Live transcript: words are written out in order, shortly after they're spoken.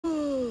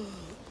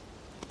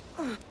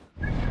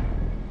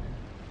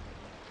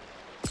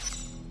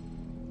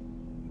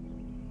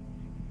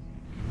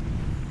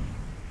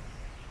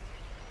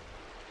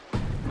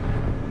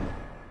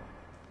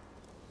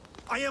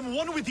am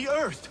one with the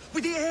earth,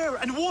 with the air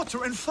and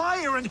water and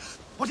fire and...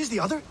 What is the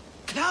other?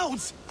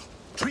 Clouds!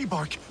 Tree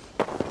bark.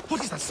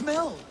 What is that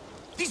smell?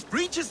 These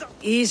breaches are...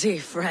 Easy,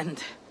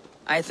 friend.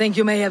 I think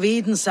you may have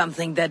eaten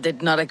something that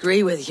did not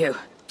agree with you.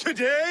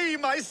 Today,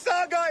 my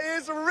saga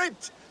is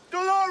writ!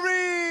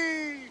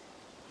 Glory!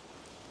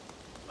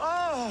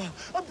 Ah,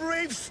 a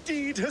brave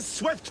steed has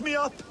swept me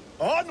up.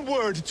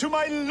 Onward to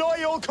my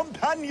loyal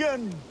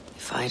companion!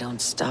 If I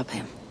don't stop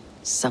him,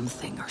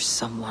 something or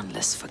someone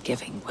less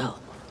forgiving will.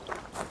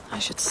 I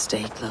should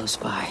stay close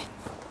by.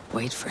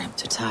 Wait for him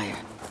to tire.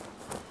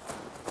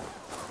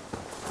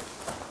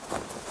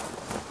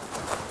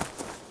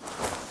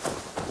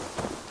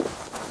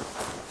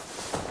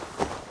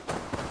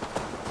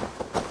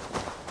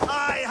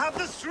 I have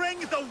the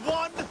strength of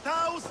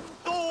 1,000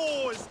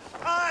 Thors!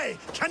 I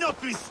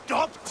cannot be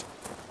stopped!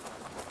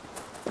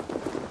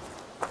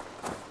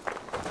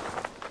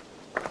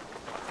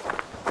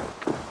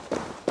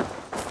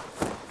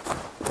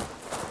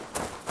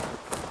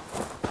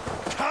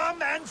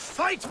 Come and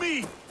fight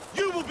me!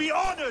 You will be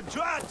honored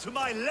to add to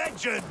my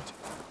legend!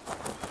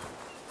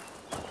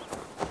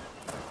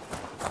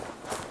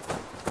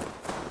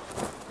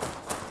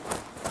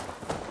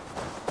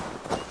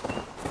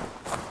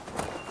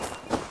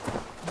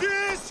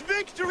 This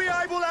victory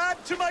I will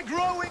add to my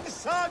growing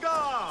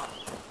saga!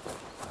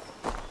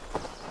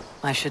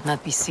 I should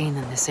not be seen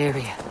in this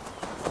area.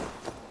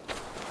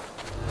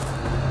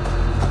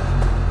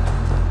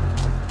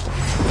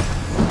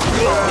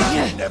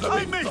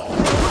 I may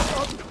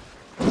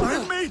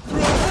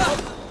throw up!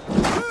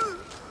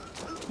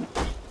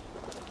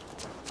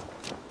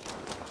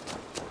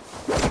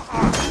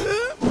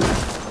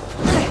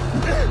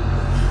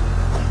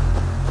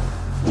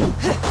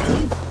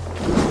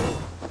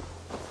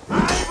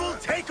 I will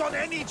take on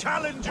any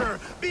challenger,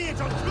 be it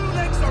on 2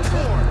 legs or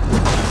 4.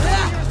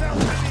 Throw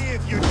yourself at me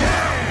if you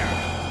dare!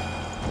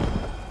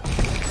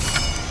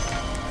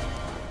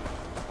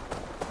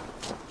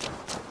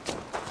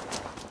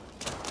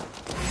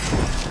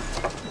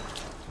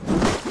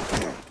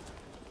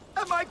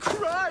 Am I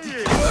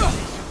crying?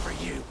 For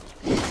you.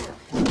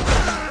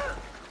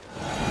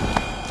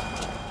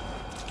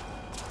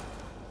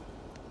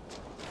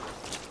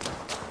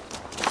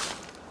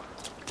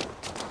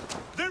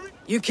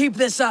 You keep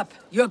this up,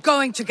 you're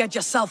going to get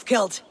yourself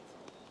killed.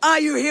 Are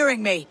you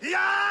hearing me?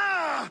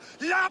 Yeah!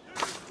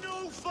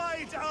 No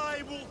fight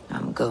I will...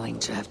 I'm going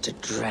to have to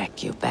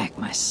drag you back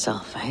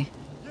myself, eh?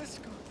 Yes,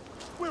 God.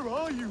 Where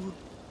are you?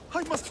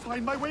 I must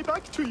find my way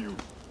back to you.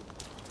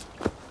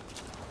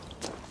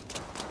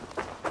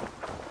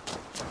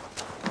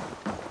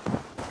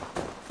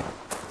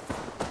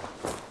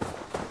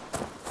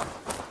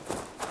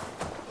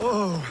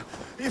 Oh,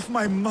 if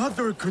my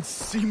mother could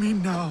see me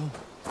now.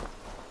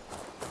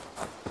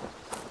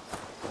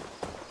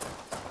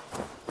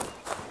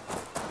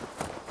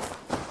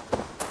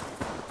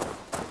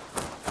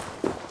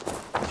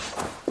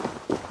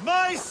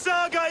 My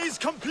saga is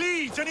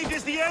complete, and it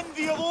is the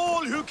envy of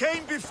all who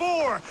came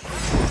before.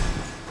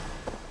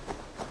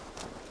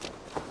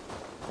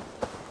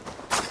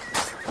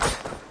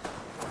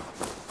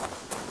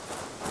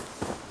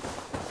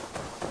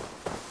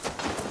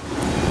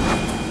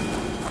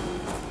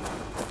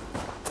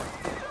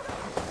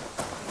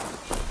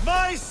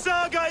 My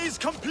saga is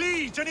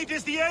complete, and it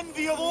is the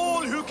envy of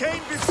all who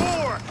came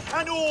before,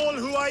 and all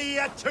who are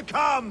yet to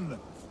come.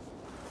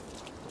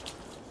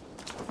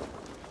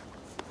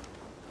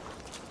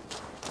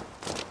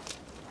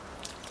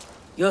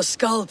 You're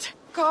Skald.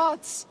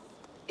 Gods!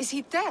 Is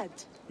he dead?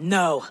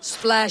 No.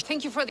 Splash.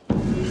 Thank you for the...